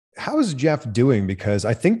How is Jeff doing? Because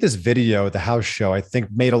I think this video at the house show, I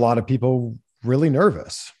think made a lot of people really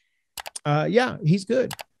nervous. Yeah, he's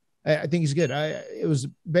good. I think he's good. It was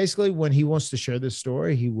basically when he wants to share this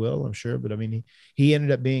story, he will, I'm sure. But I mean, he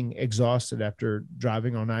ended up being exhausted after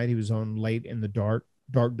driving all night. He was on late in the dark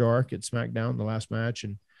at SmackDown, the last match,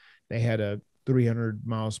 and they had a 300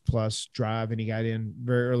 miles plus drive, and he got in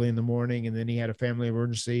very early in the morning, and then he had a family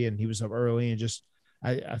emergency, and he was up early, and just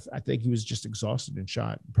I think he was just exhausted and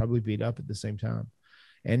shot, probably beat up at the same time,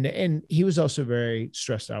 and he was also very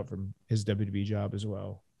stressed out from his WWE job as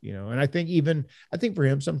well. And I think for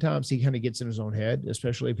him, sometimes he kind of gets in his own head,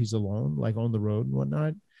 especially if he's alone, like on the road and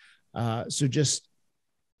whatnot. So just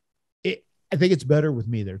I think it's better with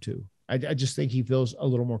me there too. I just think he feels a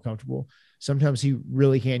little more comfortable. Sometimes he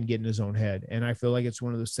really can get in his own head. And I feel like it's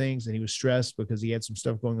one of those things, and he was stressed because he had some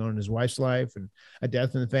stuff going on in his wife's life and a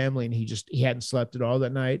death in the family. And he hadn't slept at all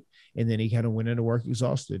that night. And then he kind of went into work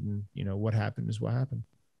exhausted, and what happened is what happened.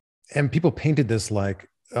 And people painted this like,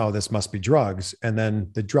 oh, this must be drugs. And then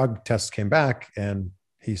the drug tests came back and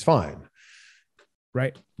he's fine.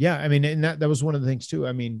 Right. Yeah. I mean, and that was one of the things too.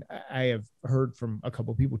 I mean, I have heard from a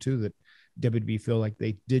couple of people too that WWE feel like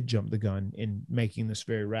they did jump the gun in making this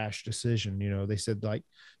very rash decision. They said like,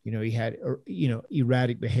 he had,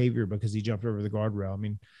 erratic behavior because he jumped over the guardrail. I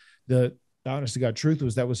mean, the honest to God truth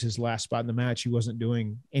was that was his last spot in the match. He wasn't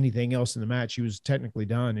doing anything else in the match. He was technically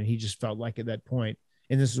done. And he just felt like at that point,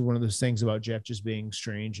 and this is one of those things about Jeff just being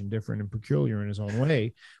strange and different and peculiar in his own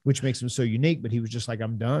way, which makes him so unique. But he was just like,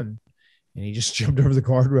 I'm done. And he just jumped over the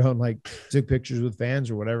guardrail and like took pictures with fans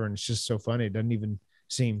or whatever. And it's just so funny. It doesn't even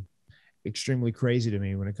seem extremely crazy to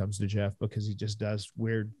me when it comes to Jeff, because he just does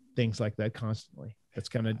weird things like that constantly.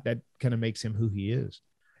 That kind of makes him who he is.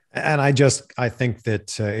 And I think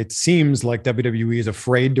that it seems like WWE is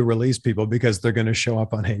afraid to release people because they're going to show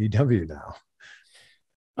up on AEW now.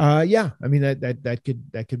 Yeah, I mean that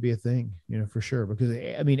could be a thing, for sure. Because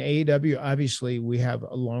I mean, AEW, obviously we have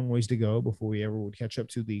a long ways to go before we ever would catch up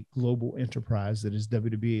to the global enterprise that is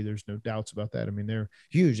WWE. There's no doubts about that. I mean, they're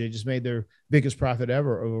huge. They just made their biggest profit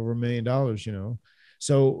ever of over $1 million,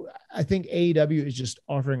 So I think AEW is just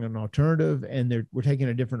offering an alternative, and we're taking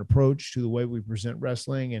a different approach to the way we present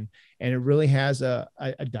wrestling, and it really has a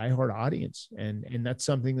diehard audience, and that's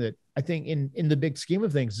something that I think in the big scheme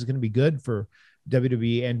of things is going to be good for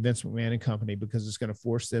WWE and Vince McMahon and company, because it's going to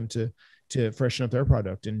force them to freshen up their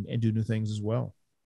product and do new things as well.